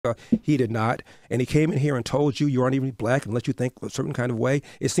He did not. And he came in here and told you you aren't even black and let you think a certain kind of way.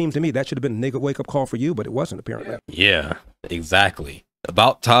 It seemed to me that should have been a nigga wake-up call for you, but it wasn't, apparently. Yeah, exactly.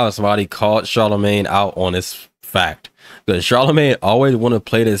 About time somebody called Charlemagne out on this fact. Because Charlemagne always want to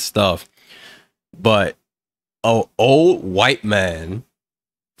play this stuff. But an old white man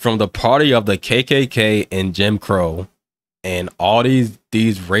from the party of the KKK and Jim Crow and all these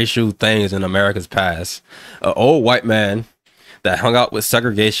racial things in America's past, an old white man that hung out with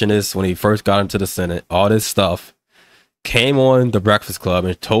segregationists when he first got into the Senate, all this stuff, came on the Breakfast Club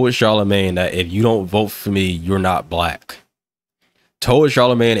and told Charlemagne that if you don't vote for me, you're not black. Told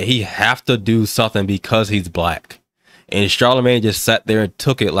Charlemagne that he have to do something because he's black. And Charlemagne just sat there and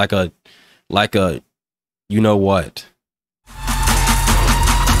took it like a, you know what?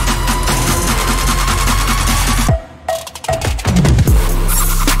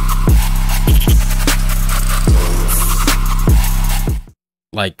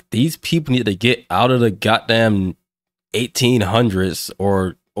 Like, these people need to get out of the goddamn 1800s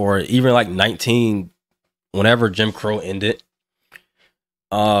or even like 19, whenever Jim Crow ended.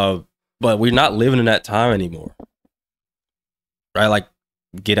 But we're not living in that time anymore. Right? Like,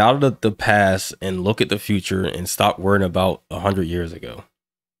 get out of the past and look at the future and stop worrying about 100 years ago.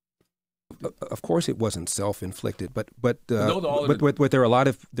 Of course, it wasn't self-inflicted, but there are a lot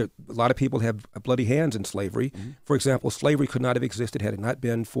of people have bloody hands in slavery. Mm-hmm. For example, slavery could not have existed had it not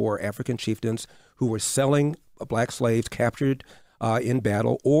been for African chieftains who were selling black slaves captured in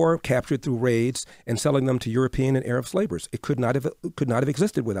battle or captured through raids and selling them to European and Arab slavers. It could not have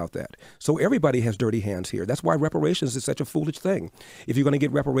existed without that. So everybody has dirty hands here. That's why reparations is such a foolish thing. If you're going to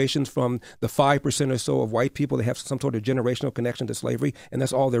get reparations from the 5% or so of white people that have some sort of generational connection to slavery, and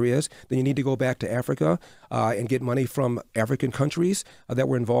that's all there is, then you need to go back to Africa and get money from African countries that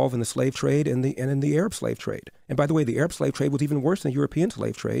were involved in the slave trade and in the Arab slave trade. And by the way, the Arab slave trade was even worse than the European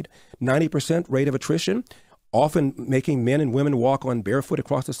slave trade. 90% rate of attrition, often making men and women walk on barefoot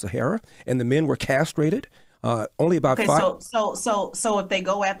across the Sahara, and the men were castrated. Only about five. So if they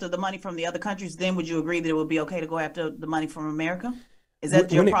go after the money from the other countries, then would you agree that it would be okay to go after the money from America? Is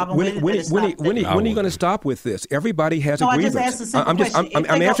that your problem with it? When are you going to stop with this? Everybody has a grievance. I just asked a simple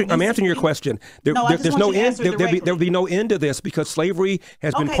question. I'm answering your question. There's no end. There'll be no end to this because slavery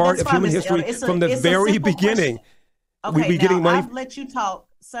has been part of human history from the very beginning. Okay, we'd be getting money. I've let you talk.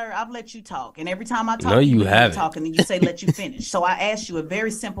 Sir, I've let you talk. And every time I talk, no, you haven't. Talking, and you say, let you finish. So I asked you a very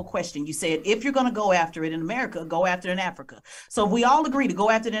simple question. You said, if you're going to go after it in America, go after it in Africa. So if we all agree to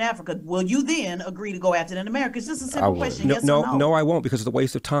go after it in Africa, will you then agree to go after it in America? It's just a simple question. No, I won't, because it's a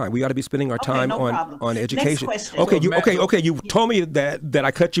waste of time. We ought to be spending our time on education. Okay, you told me that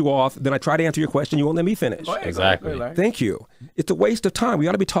I cut you off. Then I try to answer your question. You won't let me finish. Exactly. Thank you. It's a waste of time. We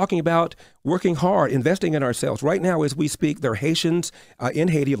ought to be talking about working hard, investing in ourselves. Right now, as we speak, there are Haitians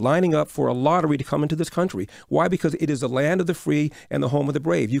in Haiti lining up for a lottery to come into this country. Why? Because it is the land of the free and the home of the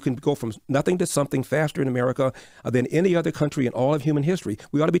brave. You can go from nothing to something faster in America than any other country in all of human history.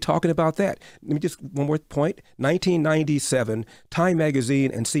 We ought to be talking about that. Let me just, one more point. 1997, Time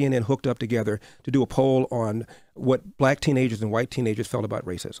Magazine and CNN hooked up together to do a poll on what black teenagers and white teenagers felt about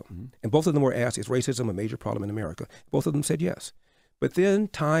racism. Mm-hmm. And both of them were asked, is racism a major problem in America? Both of them said yes. But then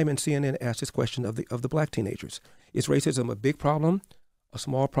Time and CNN asked this question of the black teenagers. Is racism a big problem, a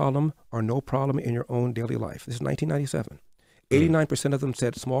small problem, or no problem in your own daily life? This is 1997. 89% of them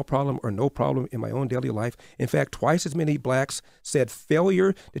said small problem or no problem in my own daily life. In fact, twice as many blacks said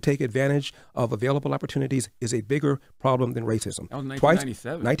failure to take advantage of available opportunities is a bigger problem than racism. That was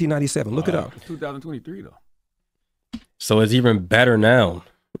 1997. 1997. Look it up. It's 2023, though. So it's even better now.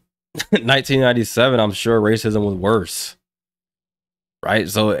 1997, I'm sure racism was worse. Right?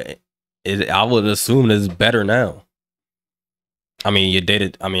 So I would assume it's better now. I mean, you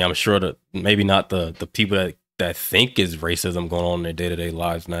dated. I mean, I'm sure that maybe not the people that think is racism going on in their day-to-day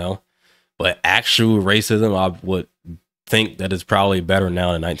lives now, but actual racism, I would think that it's probably better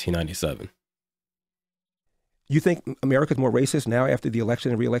now than 1997. You think America's more racist now after the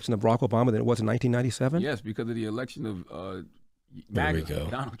election and re-election of Barack Obama than it was in 1997? Yes, because of the election of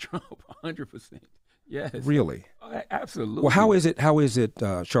Donald Trump, 100%. Yes. Really? Absolutely. Well, how is it,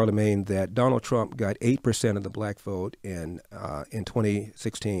 Charlemagne, that Donald Trump got 8% of the black vote in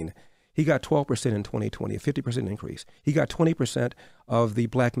 2016? He got 12% in 2020, a 50% increase. He got 20% of the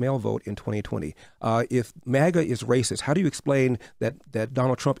black male vote in 2020. If MAGA is racist, how do you explain that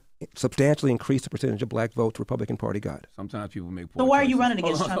Donald Trump substantially increased the percentage of black votes the Republican Party got. Sometimes people make poor So why are choices. you running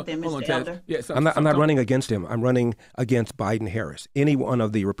against Trump then, Mr. Elder? Yeah, I'm not running against him. I'm running against Biden Harris. Any one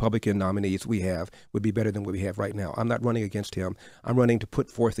of the Republican nominees we have would be better than what we have right now. I'm not running against him. I'm running to put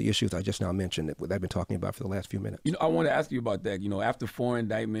forth the issues I just now mentioned that I've been talking about for the last few minutes. You know, I want to ask you about that. You know, after 4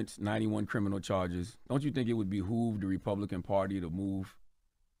 indictments, 91 criminal charges, don't you think it would behoove the Republican Party to move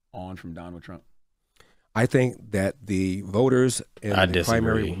on from Donald Trump? I think that the voters in the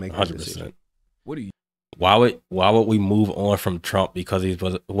primary will make that 100%. decision. What do you? Why would we move on from Trump because he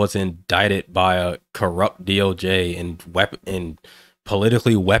was indicted by a corrupt DOJ and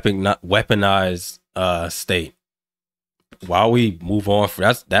politically weaponized state? Why we move on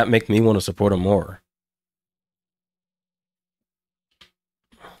for that makes me want to support him more.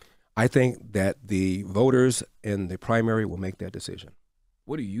 I think that the voters in the primary will make that decision.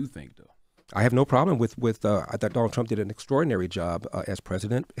 What do you think, though? I have no problem with I thought Donald Trump did an extraordinary job as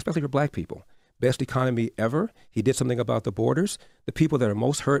president, especially for black people. Best economy ever. He did something about the borders. The people that are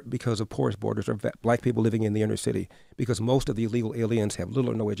most hurt because of porous borders are black people living in the inner city, because most of the illegal aliens have little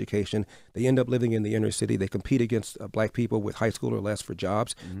or no education. They end up living in the inner city. They compete against black people with high school or less for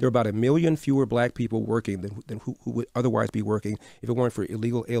jobs. Mm-hmm. There are about 1 million fewer black people working than who would otherwise be working if it weren't for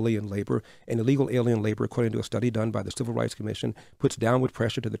illegal alien labor. And illegal alien labor, according to a study done by the Civil Rights Commission, puts downward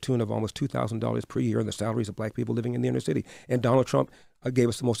pressure to the tune of almost $2,000 per year on the salaries of black people living in the inner city. And Donald Trump gave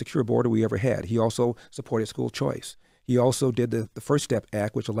us the most secure border we ever had. He also supported school choice. He also did the First Step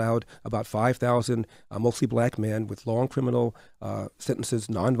Act, which allowed about 5,000 mostly black men with long criminal sentences,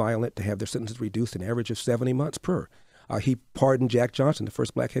 nonviolent, to have their sentences reduced an average of 70 months per. He pardoned Jack Johnson, the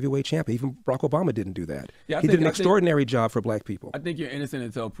first black heavyweight champion. Even Barack Obama didn't do that. Yeah, he did an extraordinary job for black people. I think you're innocent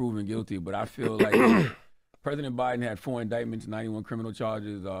until proven guilty, but I feel like President Biden had 4 indictments, 91 criminal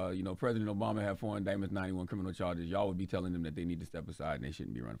charges. You know, President Obama had 4 indictments, 91 criminal charges. Y'all would be telling them that they need to step aside and they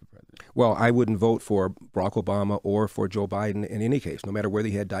shouldn't be running for president. Well, I wouldn't vote for Barack Obama or for Joe Biden in any case, no matter whether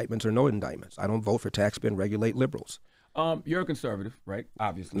he had indictments or no indictments. I don't vote for tax spend, regulate liberals. You're a conservative, right?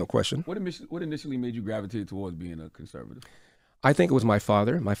 Obviously. No question. What initially made you gravitate towards being a conservative? I think it was my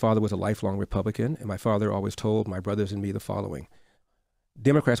father. My father was a lifelong Republican, and my father always told my brothers and me the following: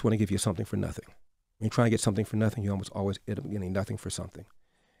 Democrats want to give you something for nothing. When you're trying to get something for nothing, you almost always end up getting nothing for something.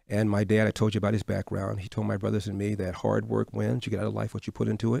 And my dad, I told you about his background. He told my brothers and me that hard work wins. You get out of life what you put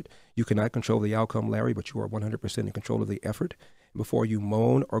into it. You cannot control the outcome, Larry, but you are 100% in control of the effort. And before you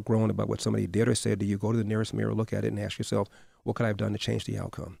moan or groan about what somebody did or said to you, go to the nearest mirror, look at it, and ask yourself, what could I have done to change the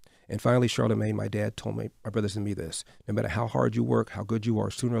outcome? And finally, Charlemagne, my dad, told my brothers and me this: no matter how hard you work, how good you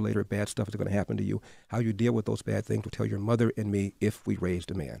are, sooner or later, bad stuff is going to happen to you. How you deal with those bad things will tell your mother and me if we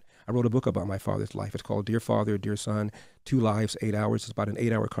raised a man. I wrote a book about my father's life. It's called Dear Father, Dear Son, 2 Lives, 8 Hours. It's about an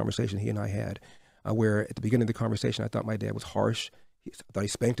 8-hour conversation he and I had, where at the beginning of the conversation, I thought my dad was harsh. I thought he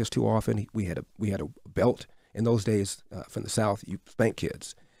spanked us too often. We had a belt. In those days, from the South, you spank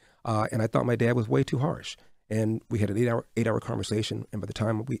kids. And I thought my dad was way too harsh. And we had an 8-hour conversation, and by the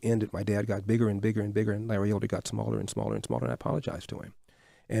time we ended, my dad got bigger and bigger and bigger, and Larry Elder got smaller and smaller and smaller, and I apologized to him.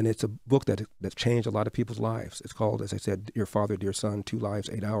 And it's a book that's changed a lot of people's lives. It's called, as I said, Dear Father, Dear Son, 2 Lives,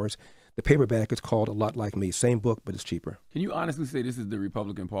 8 Hours. The paperback is called A Lot Like Me. Same book, but it's cheaper. Can you honestly say this is the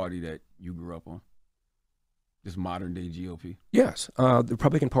Republican Party that you grew up on? This modern-day GOP? Yes. The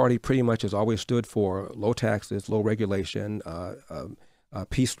Republican Party pretty much has always stood for low taxes, low regulation,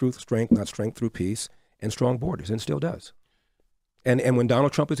 peace through strength, not strength through peace, and strong borders, and still does. And when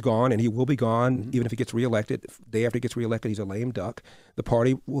Donald Trump is gone, and he will be gone, even if he gets reelected, the day after he gets reelected, he's a lame duck, the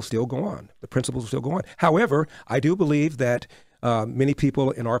party will still go on. The principles will still go on. However, I do believe that many people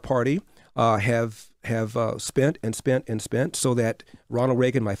in our party have spent and spent and spent, so that Ronald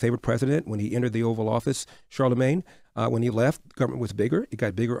Reagan, my favorite president, when he entered the Oval Office, Charlemagne, when he left, government was bigger. It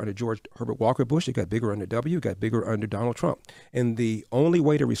got bigger under George Herbert Walker Bush. It got bigger under W. It got bigger under Donald Trump. And the only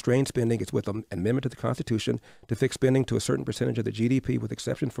way to restrain spending is with an amendment to the Constitution to fix spending to a certain percentage of the GDP, with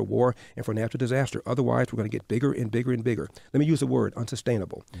exception for war and for natural disaster. Otherwise, we're going to get bigger and bigger and bigger. Let me use the word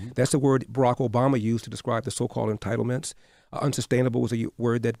unsustainable. That's the word Barack Obama used to describe the so-called entitlements. Unsustainable was a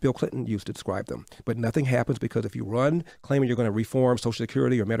word that Bill Clinton used to describe them. But nothing happens, because if you run claiming you're going to reform Social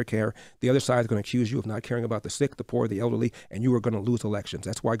Security or Medicare, the other side is going to accuse you of not caring about the sick, the poor, the elderly, and you are going to lose elections.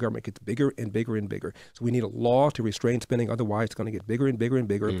 That's why government gets bigger and bigger and bigger. So we need a law to restrain spending. Otherwise, it's going to get bigger and bigger and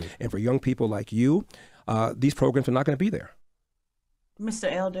bigger. And for young people like you, these programs are not going to be there.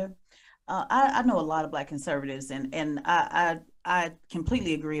 Mr. Elder, I know a lot of Black conservatives, and I I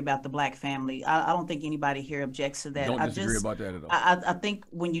completely agree about the Black family. I don't think anybody here objects to that. Don't disagree about that at all. I think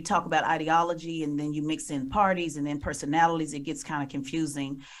when you talk about ideology and then you mix in parties and then personalities, it gets kind of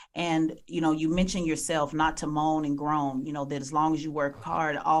confusing. And, you know, you mentioned yourself not to moan and groan, you know, that as long as you work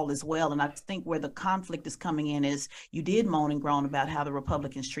hard, all is well. And I think where the conflict is coming in is you did moan and groan about how the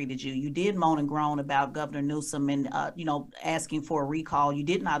Republicans treated you. You did moan and groan about Governor Newsom and, you know, asking for a recall. You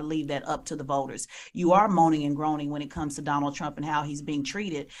did not leave that up to the voters. You are moaning and groaning when it comes to Donald Trump and how he's being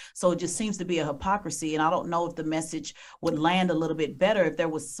treated. So it just seems to be a hypocrisy. And I don't know if the message would land a little bit better if there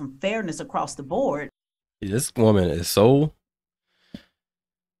was some fairness across the board. This woman is so,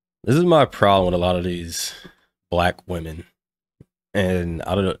 this is my problem with a lot of these Black women. And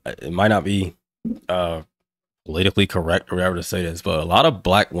I don't know, it might not be politically correct or whatever to say this, but a lot of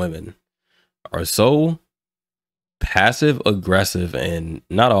Black women are so passive aggressive, and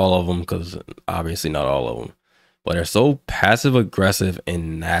not all of them, because obviously not all of them, but they're so passive aggressive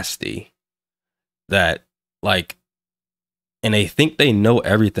and nasty that, like, and they think they know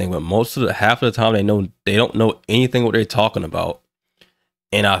everything, but half of the time they don't know anything what they're talking about.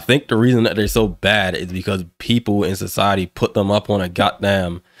 And I think the reason that they're so bad is because people in society put them up on a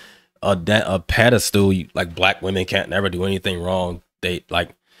goddamn a pedestal. Like, Black women can't never do anything wrong. They, like,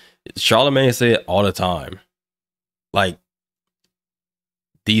 Charlamagne say it all the time. Like,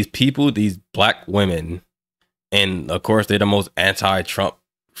 these people, these Black women, and of course they're the most anti-Trump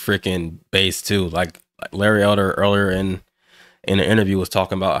freaking base too. Like Larry Elder earlier in the interview was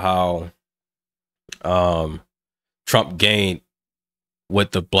talking about how Trump gained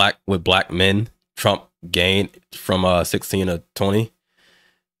with black men. Trump gained from 16 to 20.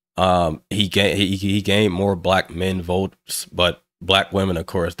 He gained more Black men votes, but Black women, of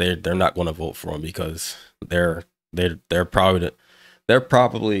course, they're not going to vote for him because they're probably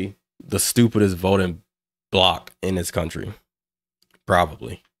the stupidest voting block in this country,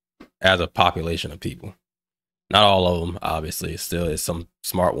 probably, as a population of people. Not all of them, obviously. Still is some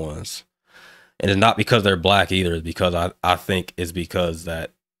smart ones, and it's not because they're Black either. It's because I think it's because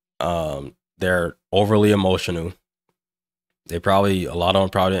that they're overly emotional. A lot of them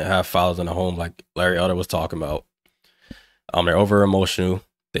probably didn't have fathers in the home, like Larry Elder was talking about. They're over emotional.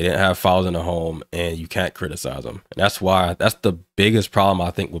 They didn't have fathers in the home, and you can't criticize them. And that's the biggest problem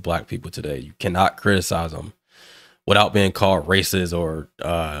I think with Black people today. You cannot criticize them without being called racist or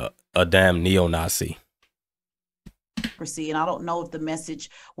a damn neo-Nazi. And I don't know if the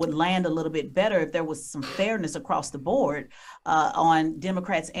message would land a little bit better if there was some fairness across the board on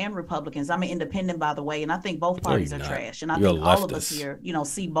Democrats and Republicans. I'm an independent, by the way, and I think both parties are trash. And I think all of us here, you know,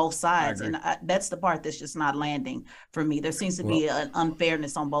 see both sides. And that's the part that's just not landing for me. There seems to be an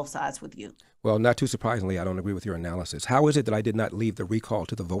unfairness on both sides with you. Well, not too surprisingly, I don't agree with your analysis. How is it that I did not leave the recall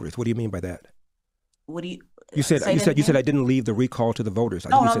to the voters? What do you mean by that? What do you? You said I didn't leave the recall to the voters.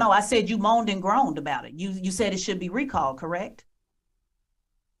 No. I said you moaned and groaned about it. You said it should be recalled, correct?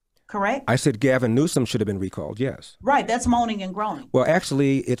 Correct? I said Gavin Newsom should have been recalled, yes. Right, that's moaning and groaning. Well,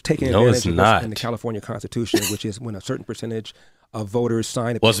 actually, it's taking advantage of what's in the California Constitution, which is when a certain percentage of voters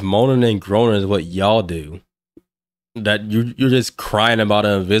sign it. What's moaning and groaning is what y'all do. That you're just crying about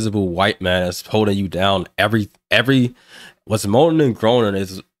an invisible white man that's holding you down. What's moaning and groaning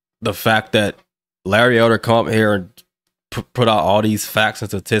is the fact that Larry Elder come up here and put out all these facts and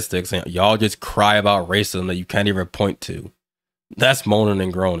statistics, and y'all just cry about racism that you can't even point to. That's moaning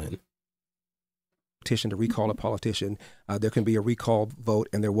and groaning. Petition to recall a politician. There can be a recall vote,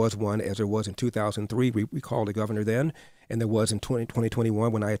 and there was one, as there was in 2003. We recalled the governor then, and there was in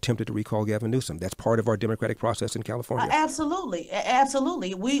 2021 when I attempted to recall Gavin Newsom. That's part of our democratic process in California. Absolutely.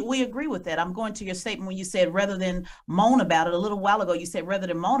 We agree with that. I'm going to your statement when you said rather than moan about it. A little while ago, you said rather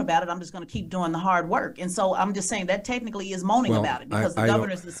than moan about it, I'm just going to keep doing the hard work. And so I'm just saying that technically is moaning about it because the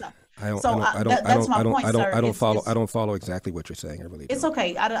governor's the son. I don't follow exactly what you're saying. I really don't. It's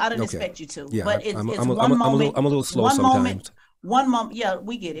okay. I didn't expect you to. Yeah, but I'm a little slow sometimes. One moment, yeah,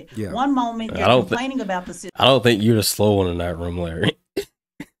 we get it. Yeah. One moment you're complaining about the system. I don't think you're the slow one in that room, Larry.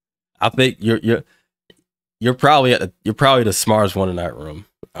 I think you're probably the smartest one in that room.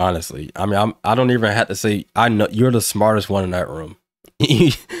 Honestly, I mean, I don't even have to say I know you're the smartest one in that room.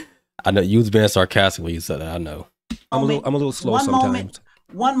 I know you was being sarcastic when you said that. I know. I'm a little slow sometimes.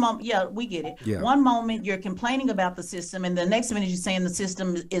 One moment, yeah, we get it. Yeah. One moment you're complaining about the system, and the next minute you're saying the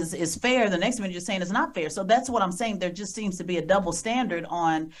system is fair. The next minute you're saying it's not fair. So that's what I'm saying. There just seems to be a double standard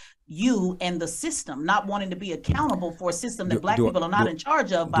on you and the system, not wanting to be accountable for a system that Black people are not in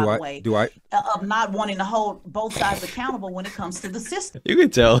charge of, by the way. Of not wanting to hold both sides accountable when it comes to the system. You can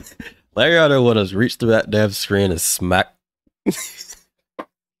tell Larry Elder would have reached through that damn screen and smack.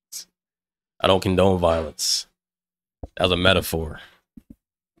 I don't condone violence. as a metaphor.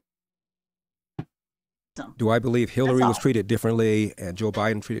 Do I believe Hillary all. was treated differently and Joe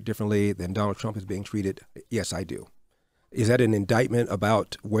Biden treated differently than Donald Trump is being treated? Yes, I do. Is that an indictment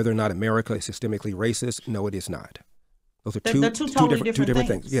about whether or not America is systemically racist? No, it is not. Those are They're two totally different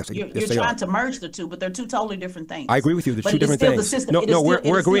things. Yes, you're yes, they trying are. to merge the two, but they're two totally different things. I agree with you. They're But two it is different still the things. system. No, It is no, still- it we're is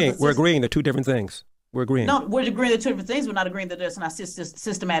still the agreeing. We're system. agreeing. They're two different things. We're agreeing. No, we're agreeing to two different things. We're not agreeing that there's not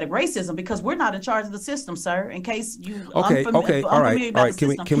systematic racism because we're not in charge of the system, sir. In case you Okay, okay, all right, all right.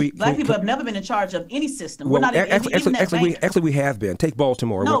 Black people have never been in charge of any system. Well, we're not actually, we have been. Take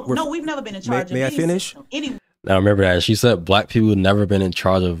Baltimore. No, we've never been in charge of may I any finish? system. Any Now remember that she said black people have never been in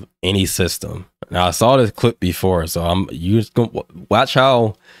charge of any system. Now I saw this clip before, so you just gonna watch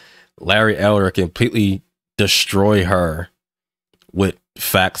how Larry Elder completely destroy her with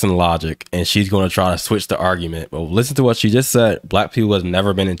facts and logic, and she's going to try to switch the argument. But listen to what she just said. Black people has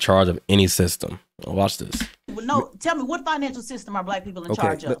never been in charge of any system. Well, watch this. No, tell me, what financial system are black people in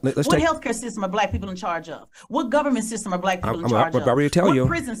charge of? let's What take- healthcare system are black people in charge of? What government system are black people in I'm charge of? about ready to tell what you.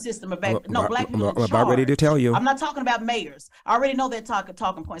 prison system are black I'm people in charge? about ready to tell you. I'm not talking about mayors. I already know that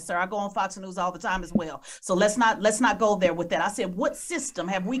talking point, sir. I go on Fox News all the time as well. So let's not go there with that. I said, what system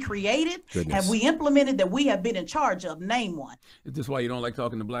have we created? Goodness. Have we implemented that we have been in charge of? Name one. Is this why you don't like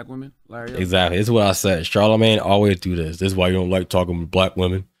talking to black women, Larry? Exactly. This is what I said. Charlamagne always do this. This is why you don't like talking with black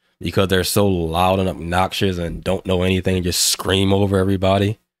women, because they're so loud and obnoxious and don't know anything and just scream over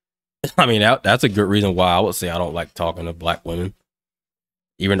everybody. I mean, that's a good reason why I would say I don't like talking to black women.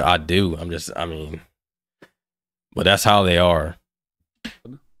 Even though I do. But that's how they are.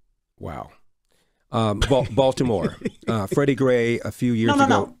 Wow. Baltimore. Freddie Gray a few years ago.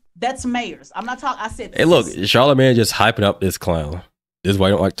 No. That's mayors. I'm not talking. I said. Hey, look, Charlamagne just hyping up this clown. This is why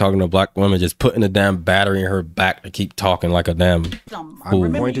I don't like talking to black women, just putting a damn battery in her back to keep talking like a damn I'm fool.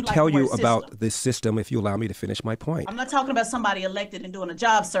 going to tell you about this system if you allow me to finish my point. I'm not talking about somebody elected and doing a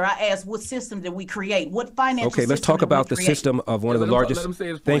job, sir. I asked, what system did we create? What financial Okay, let's system talk did we about the create? system of one of the largest. Let him say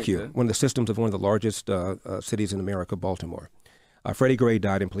his point, Thank you. sir. One of the systems of one of the largest cities in America, Baltimore. Freddie Gray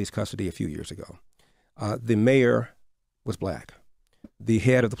died in police custody a few years ago. The mayor was black. The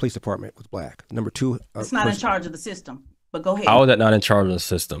head of the police department was black. Number two, It's not in charge of the system, but go ahead. How is that not in charge of the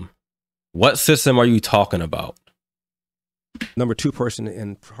system? What system are you talking about? Number two person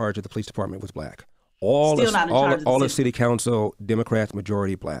in charge of the police department was black. All Still of, not in all, charge of the all of system. city council, Democrats,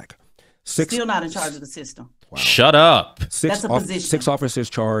 majority black. Still not in charge of the system. Shut up. That's a position. 6 officers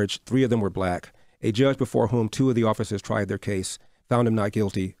charged, 3 of them were black. A judge before whom 2 of the officers tried their case, found him not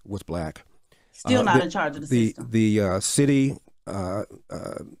guilty, was black. Still not in charge of the system. The city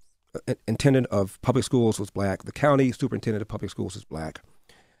intendant of public schools was black. The county superintendent of public schools is black.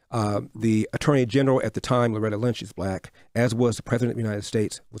 The attorney general at the time, Loretta Lynch, is black, as was the president of the United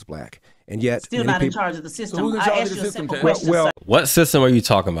States, was black. And yet, Still not in charge of the system. who's in I charge of asked the you a system, simple Ted? question, Well, sir. What system are you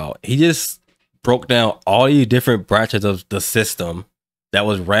talking about? He just broke down all these different branches of the system that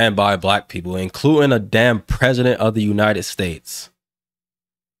was ran by black people, including a damn president of the United States.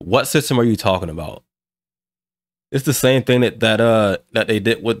 What system are you talking about? It's the same thing that they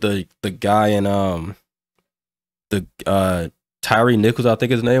did with the guy in Tyree Nichols, I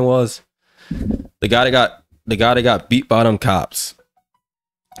think his name was. The guy that got beat by them cops.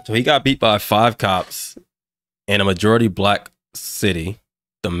 So he got beat by 5 cops in a majority black city.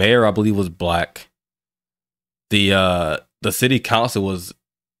 The mayor, I believe, was black. The city council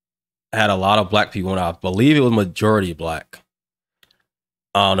had a lot of black people, and I believe it was majority black.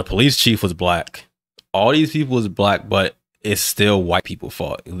 The police chief was black. All these people was black, but it's still white people's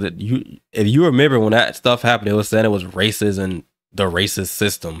fault. If you remember when that stuff happened, it was saying it was racist and the racist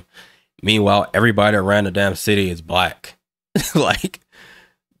system. Meanwhile, everybody that ran the damn city is black. Like,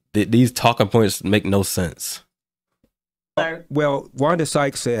 these talking points make no sense. Well, Wanda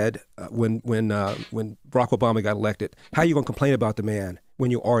Sykes said when Barack Obama got elected, how are you going to complain about the man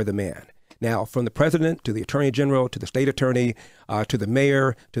when you are the man? Now, from the president to the attorney general to the state attorney to the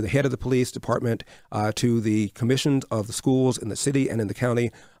mayor to the head of the police department to the commissions of the schools in the city and in the county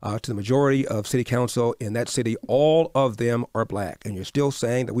to the majority of city council in that city, all of them are black. And you're still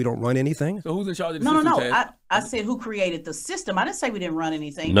saying that we don't run anything? So who's in charge of the No, system, Ted? I said who created the system. I didn't say we didn't run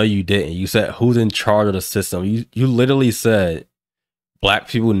anything. No, you didn't. You said who's in charge of the system. You literally said black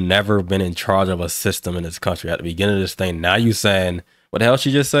people never been in charge of a system in this country at the beginning of this thing. Now you saying, what the hell did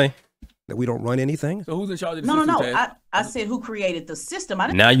she just say? That we don't run anything? So who's in charge of the No, system, Ted? I said who created the system. I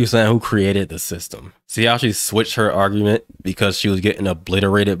didn't. Now you saying who created the system. See how she switched her argument because she was getting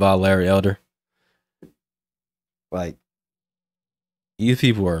obliterated by Larry Elder? Like, you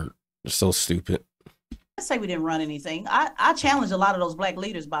people are so stupid. say we didn't run anything. I challenged a lot of those black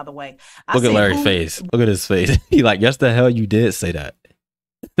leaders, by the way. Look at Larry's face. Look at his face. He like, yes, the hell you did say that.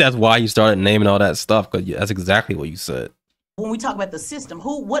 That's why you started naming all that stuff, because that's exactly what you said. When we talk about the system,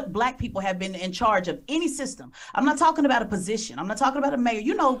 what black people have been in charge of any system. I'm not talking about a position. I'm not talking about a mayor.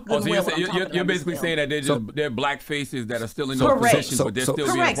 You know good and well what I'm talking about. You're basically saying that they're black faces that are still in those positions, but they're still being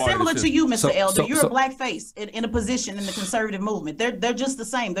a part of the system. Similar to you, Mr. Elder. You're a black face in a position in the conservative movement. They're just the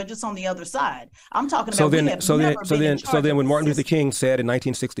same. They're just on the other side. I'm talking about so then when Martin Luther King said in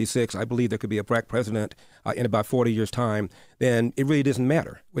 1966, I believe there could be a black president in about 40 years' time, then it really doesn't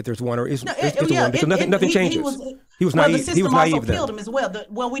matter whether there's one or isn't one, because nothing changes. He was naive. The system also killed him as well.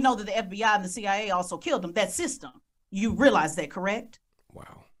 Well, we know that the FBI and the CIA also killed him. That system. You realize that, correct?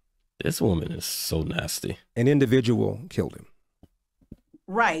 Wow. This woman is so nasty. An individual killed him.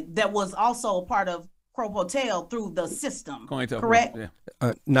 Right. That was also a part of Pro Hotel through the system. Correct?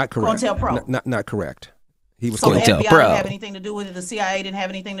 Yeah. Not correct. Pro. Not correct. He was so the FBI didn't have anything to do with it. The CIA didn't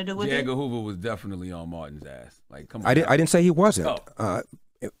have anything to do with it. J. Edgar Hoover was definitely on Martin's ass. Like, come on. I didn't say he wasn't. Oh.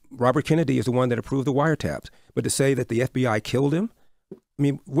 Robert Kennedy is the one that approved the wiretaps. But to say that the FBI killed him, I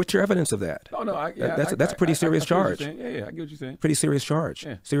mean, what's your evidence of that? That's a pretty serious charge. Yeah, I get what you're saying. Pretty serious charge.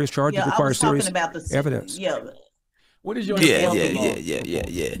 Yeah. Serious charge requires serious evidence. Yeah. What is your Yeah.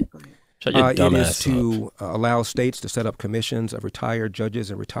 It is to allow states to set up commissions of retired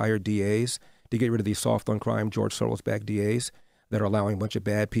judges and retired DAs to get rid of these soft on crime George Soros-backed DAs that are allowing a bunch of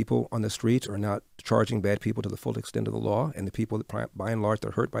bad people on the streets or not charging bad people to the full extent of the law. And the people that, by and large, that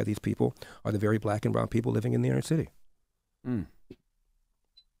are hurt by these people are the very black and brown people living in the inner city. Mm.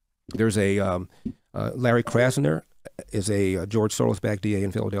 There's a Larry Krasner is a George Soros-backed DA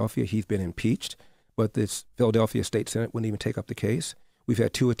in Philadelphia. He's been impeached, but this Philadelphia State Senate wouldn't even take up the case. We've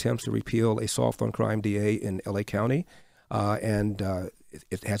had 2 attempts to repeal a soft on crime DA in LA County, and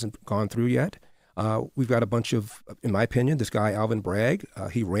it hasn't gone through yet. We've got a bunch of, in my opinion, this guy, Alvin Bragg,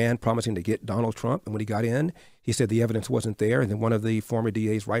 he ran promising to get Donald Trump. And when he got in, he said the evidence wasn't there. And then one of the former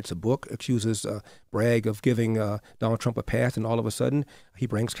DAs writes a book, accuses Bragg of giving Donald Trump a pass. And all of a sudden, he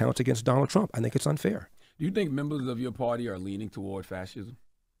brings counts against Donald Trump. I think it's unfair. Do you think members of your party are leaning toward fascism?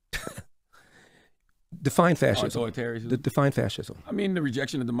 Define fascism. Authoritarianism? Define fascism. I mean, the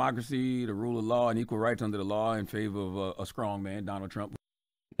rejection of democracy, the rule of law, and equal rights under the law in favor of a strong man, Donald Trump.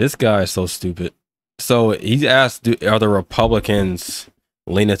 This guy is so stupid. So he asked, are the Republicans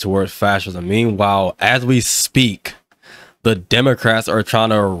leaning toward fascism? Meanwhile, as we speak, the Democrats are trying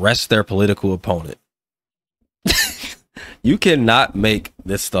to arrest their political opponent. You cannot make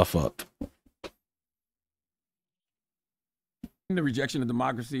this stuff up. The rejection of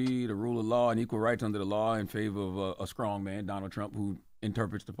democracy, the rule of law, and equal rights under the law in favor of a strong man, Donald Trump, who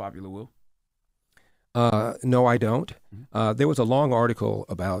interprets the popular will? No, I don't. There was a long article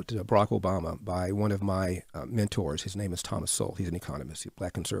about Barack Obama by one of my mentors. His name is Thomas Sowell. He's an economist, he's a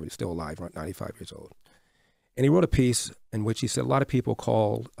black conservative, still alive, 95 years old. And he wrote a piece in which he said a lot of people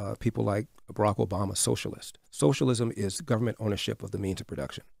call people like Barack Obama socialist. Socialism is government ownership of the means of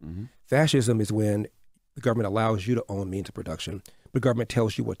production. Mm-hmm. Fascism is when the government allows you to own means of production, but government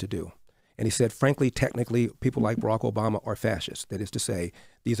tells you what to do. And he said, frankly, technically, people like Barack Obama are fascists. That is to say,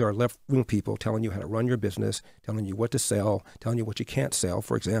 these are left-wing people telling you how to run your business, telling you what to sell, telling you what you can't sell.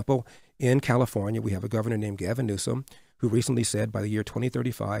 For example, in California, we have a governor named Gavin Newsom who recently said by the year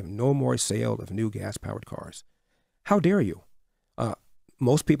 2035, no more sale of new gas-powered cars. How dare you?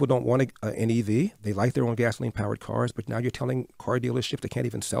 Most people don't want an EV. They like their own gasoline-powered cars, but now you're telling car dealerships they can't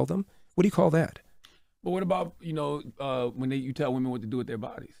even sell them? What do you call that? But what about, when you tell women what to do with their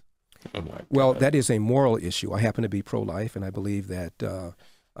bodies? Oh well, that is a moral issue. I happen to be pro-life, and I believe that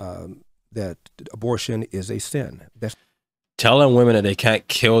that abortion is a sin. Telling women that they can't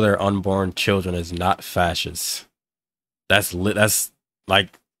kill their unborn children is not fascist. That's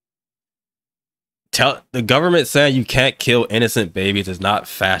like the government saying you can't kill innocent babies is not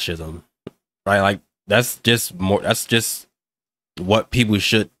fascism, right? Like that's just what people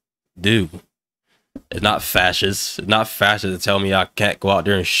should do. It's not fascist. It's not fascist to tell me I can't go out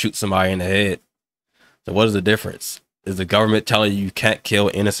there and shoot somebody in the head. So what is the difference? Is the government telling you can't kill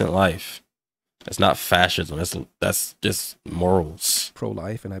innocent life? That's not fascism. That's just morals.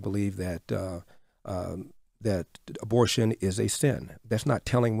 Pro-life, and I believe that that abortion is a sin. That's not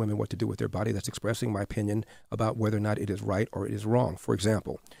telling women what to do with their body. That's expressing my opinion about whether or not it is right or it is wrong. For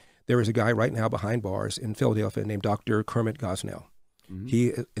example, there is a guy right now behind bars in Philadelphia named Dr. Kermit Gosnell. Mm-hmm.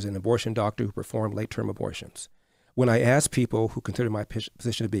 He is an abortion doctor who performed late-term abortions. When I ask people who consider my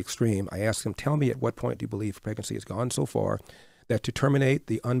position to be extreme, I ask them, tell me at what point do you believe pregnancy has gone so far that to terminate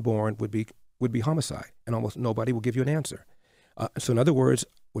the unborn would be homicide? And almost nobody will give you an answer. So in other words,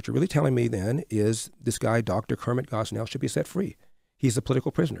 what you're really telling me then is this guy, Dr. Kermit Gosnell, should be set free. He's a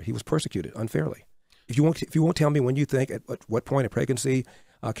political prisoner. He was persecuted unfairly. If you won't tell me when you think at what point a pregnancy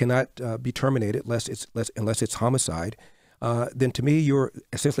cannot be terminated unless it's homicide, then to me you're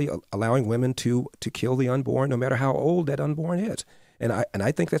essentially allowing women to kill the unborn, no matter how old that unborn is. And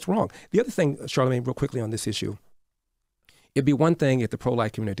I think that's wrong. The other thing, Charlamagne, real quickly on this issue, it'd be one thing if the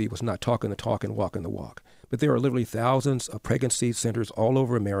pro-life community was not talking the talk and walking the walk. But there are literally thousands of pregnancy centers all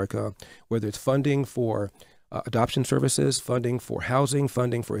over America, whether it's funding for adoption services, funding for housing,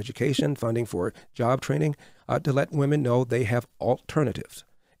 funding for education, funding for job training, to let women know they have alternatives.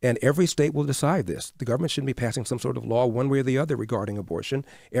 And every state will decide this. The government shouldn't be passing some sort of law one way or the other regarding abortion.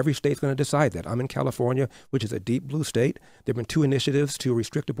 Every state's going to decide that. I'm in California, which is a deep blue state. There have been 2 initiatives to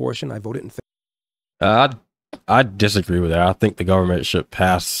restrict abortion. I voted in favor. I disagree with that. I think the government should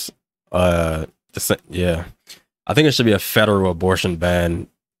pass. I think it should be a federal abortion ban.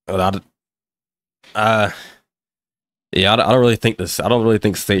 I don't really think this. I don't really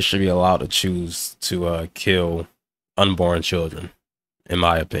think states should be allowed to choose to kill unborn children, in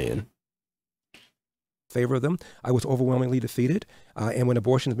my opinion. Favor of them. I was overwhelmingly defeated. And when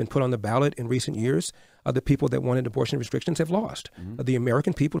abortion has been put on the ballot in recent years, the people that wanted abortion restrictions have lost. Mm-hmm. The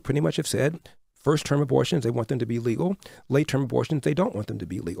American people pretty much have said, first-term abortions, they want them to be legal. Late-term abortions, they don't want them to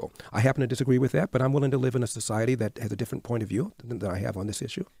be legal. I happen to disagree with that, but I'm willing to live in a society that has a different point of view than I have on this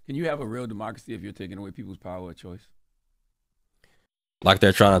issue. Can you have a real democracy if you're taking away people's power of choice? Like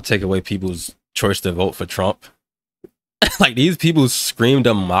they're trying to take away people's choice to vote for Trump. Like these people scream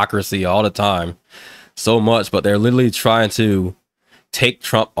democracy all the time so much, but they're literally trying to take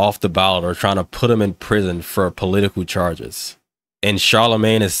Trump off the ballot or trying to put him in prison for political charges. And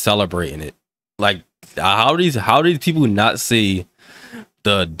Charlamagne is celebrating it. Like, how do these people not see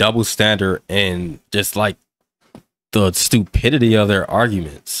the double standard and just like the stupidity of their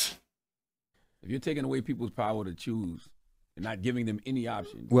arguments? If you're taking away people's power to choose and not giving them any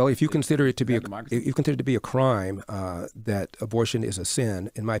options. Well, if you consider it to be a crime that abortion is a sin,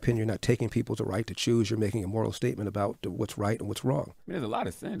 in my opinion, you're not taking people's right to choose. You're making a moral statement about what's right and what's wrong. I mean, there's a lot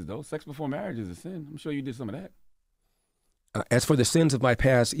of sins, though. Sex before marriage is a sin. I'm sure you did some of that. As for the sins of my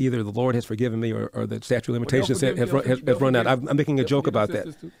past, either the Lord has forgiven me or the statute of limitations has run out. I'm making a joke about that.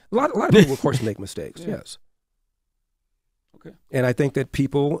 A lot of people, of course, make mistakes, yes. Okay. And I think that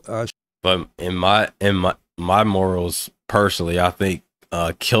people... but in my morals, personally, I think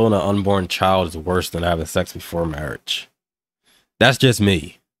killing an unborn child is worse than having sex before marriage. That's just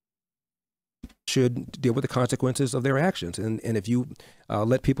me. Should deal with the consequences of their actions. And if you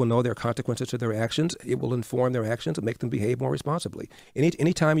let people know there are consequences to their actions, it will inform their actions and make them behave more responsibly.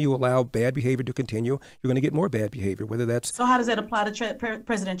 Anytime you allow bad behavior to continue, you're going to get more bad behavior, whether that's... So how does that apply to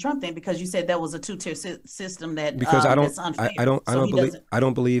President Trump then? Because you said that was a two-tier system that because that's unfair. I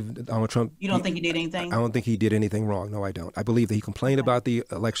don't believe Donald Trump... You don't think he did anything? I don't think he did anything wrong. No, I don't. I believe that he complained about the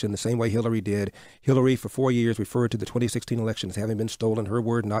election the same way Hillary did. Hillary, for 4 years, referred to the 2016 election as having been stolen, her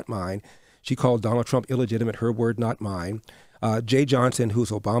word, not mine. She called Donald Trump illegitimate, her word, not mine. Jay Johnson,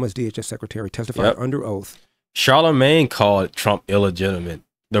 who's Obama's DHS secretary, testified under oath. Charlamagne called Trump illegitimate.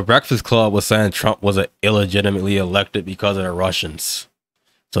 The Breakfast Club was saying Trump was illegitimately elected because of the Russians.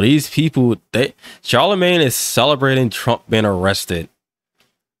 So these people, Charlamagne is celebrating Trump being arrested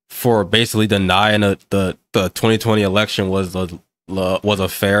for basically denying the 2020 election was a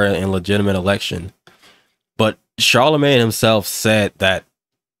fair and legitimate election. But Charlamagne himself said that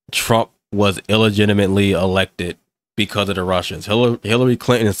Trump was illegitimately elected because of the Russians. Hillary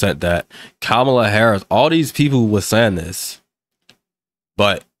Clinton said that. Kamala Harris, all these people were saying this,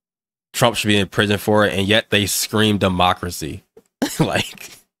 but Trump should be in prison for it, and yet they scream democracy.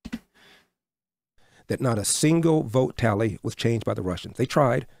 Like that not a single vote tally was changed by the Russians. They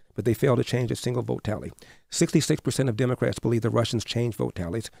tried, but they failed to change a single vote tally. 66% of Democrats believe the Russians changed vote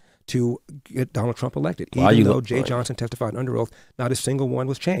tallies to get Donald Trump elected. Even though Jay Johnson testified under oath, not a single one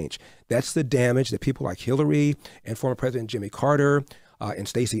was changed. That's the damage that people like Hillary and former President Jimmy Carter and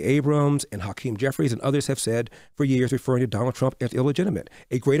Stacey Abrams and Hakeem Jeffries and others have said for years, referring to Donald Trump as illegitimate.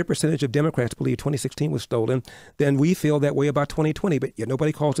 A greater percentage of Democrats believe 2016 was stolen than we feel that way about 2020, but yet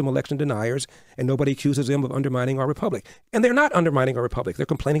nobody calls them election deniers and nobody accuses them of undermining our republic. And they're not undermining our republic. They're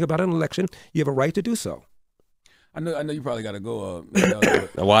complaining about an election. You have a right to do so. I know you probably got to go.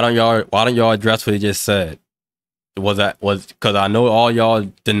 Why don't y'all address what he just said? Was because I know all y'all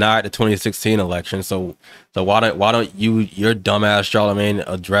denied the 2016 election. So why don't your dumbass Charlamagne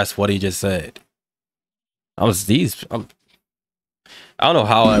address what he just said? I don't know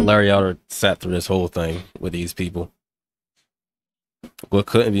how Larry Elder sat through this whole thing with these people. Well, it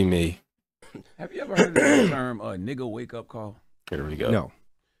couldn't be me. Have you ever heard of the term nigga wake up call? Here we go. No.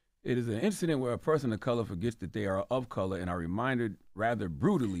 It is an incident where a person of color forgets that they are of color and are reminded rather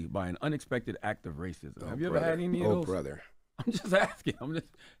brutally by an unexpected act of racism. Have you ever had any of those? Oh, brother. I'm just asking.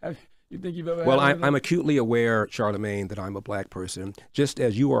 You think you've ever Well, had I'm acutely aware, Charlemagne, that I'm a black person, just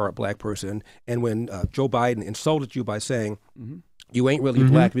as you are a black person. And when Joe Biden insulted you by saying, you ain't really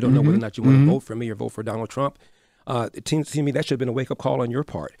black, we don't know whether or not you want to vote for me or vote for Donald Trump, it seems to me that should have been a wake-up call on your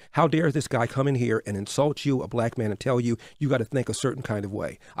part. How dare this guy come in here and insult you, a black man, and tell you you got to think a certain kind of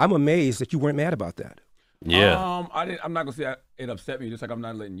way? I'm amazed that you weren't mad about that. Yeah. I'm not gonna say it upset me, just like I'm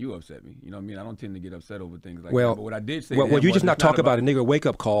not letting you upset me. You know what I mean? I don't tend to get upset over things like that. But what I did say, well, you just not talk about a nigger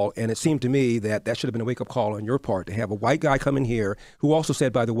wake-up call, and it seemed to me that that should have been a wake-up call on your part to have a white guy come in here who also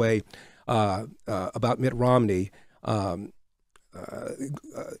said, by the way, about Mitt Romney.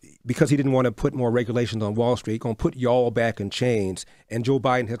 Because he didn't want to put more regulations on Wall Street, going to put y'all back in chains. And Joe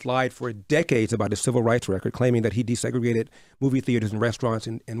Biden has lied for decades about his civil rights record, claiming that he desegregated movie theaters and restaurants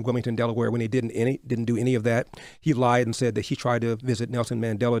in Wilmington, Delaware, when he didn't do any of that. He lied and said that he tried to visit Nelson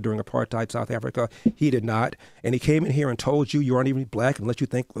Mandela during apartheid South Africa. He did not. And he came in here and told you aren't even black unless you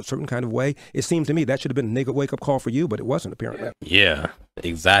think a certain kind of way. It seemed to me that should have been a nigga wake-up call for you, but it wasn't, apparently. Yeah,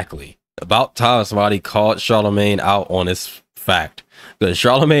 exactly. About time somebody called Charlemagne out on this fact, because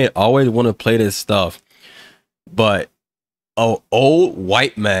Charlemagne always want to play this stuff, but an old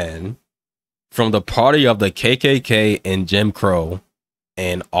white man from the party of the KKK and Jim Crow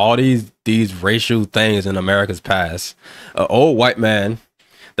and all these racial things in America's past, an old white man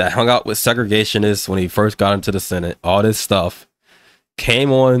that hung out with segregationists when he first got into the Senate, all this stuff,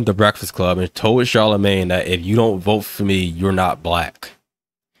 came on the Breakfast Club and told Charlemagne that if you don't vote for me, you're not black.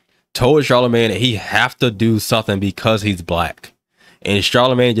 Told Charlemagne that he have to do something because he's black. And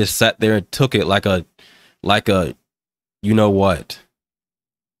Charlemagne just sat there and took it like a, you know what?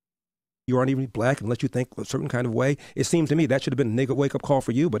 You aren't even black unless you think a certain kind of way. It seemed to me that should have been a nigga wake-up call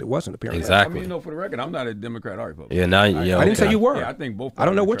for you, but it wasn't, apparently. Exactly. I mean, for the record, I'm not a Democrat or Republican. Yeah, now I didn't say you were. Yeah, I think both. I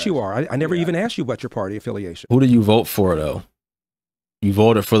don't know what you are. I never even asked you about your party affiliation. Who do you vote for, though? You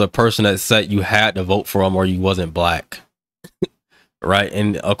voted for the person that said you had to vote for him or you wasn't black. Right.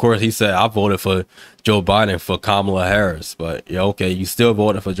 And of course, he said, I voted for Joe Biden for Kamala Harris. But yeah, okay, you still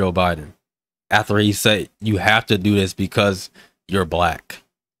voted for Joe Biden after he said you have to do this because you're black.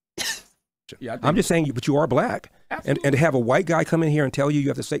 Yeah, I'm just saying, but you are black. And to have a white guy come in here and tell you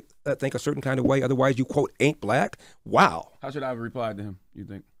have to say think a certain kind of way, otherwise you, quote, ain't black. Wow. How should I have replied to him, you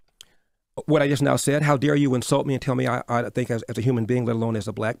think? What I just now said, how dare you insult me and tell me I think as a human being, let alone as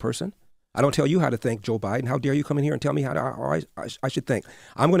a black person? I don't tell you how to think, Joe Biden. How dare you come in here and tell me how I should think?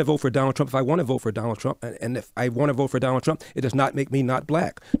 I'm going to vote for Donald Trump if I want to vote for Donald Trump. And if I want to vote for Donald Trump, it does not make me not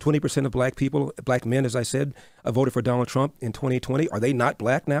black. 20% of black people, black men, as I said, voted for Donald Trump in 2020. Are they not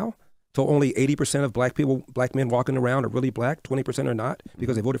black now? So only 80% of black people, black men walking around are really black, 20% are not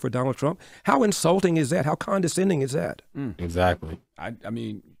because they voted for Donald Trump. How insulting is that? How condescending is that? Exactly. I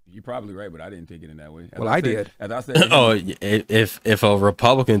mean, you're probably right, but I didn't take it in that way. Well, I did. As I said, oh, if a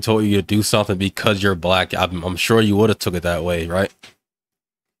Republican told you to do something because you're black, I'm sure you would have took it that way, right?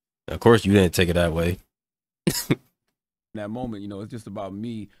 Of course, you didn't take it that way. In that moment, it's just about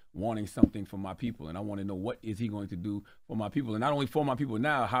me wanting something for my people, and I want to know what is he going to do for my people, and not only for my people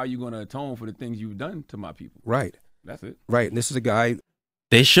now, how are you going to atone for the things you've done to my people? Right. That's it. Right. And this is a guy.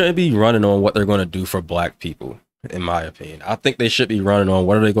 They shouldn't be running on what they're going to do for black people. In my opinion, I think they should be running on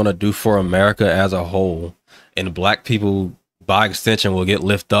what are they going to do for America as a whole, and black people by extension will get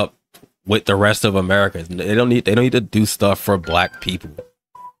lifted up with the rest of Americans. They don't need to do stuff for black people.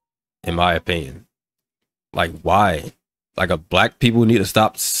 In my opinion, like why? Like black people need to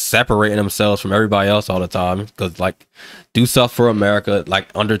stop separating themselves from everybody else all the time, because like do stuff for America. Like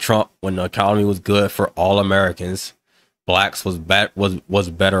under Trump, when the economy was good for all Americans, blacks was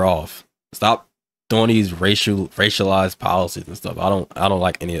better off. Stop doing these racialized policies and stuff. I don't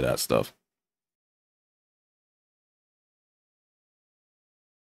like any of that stuff.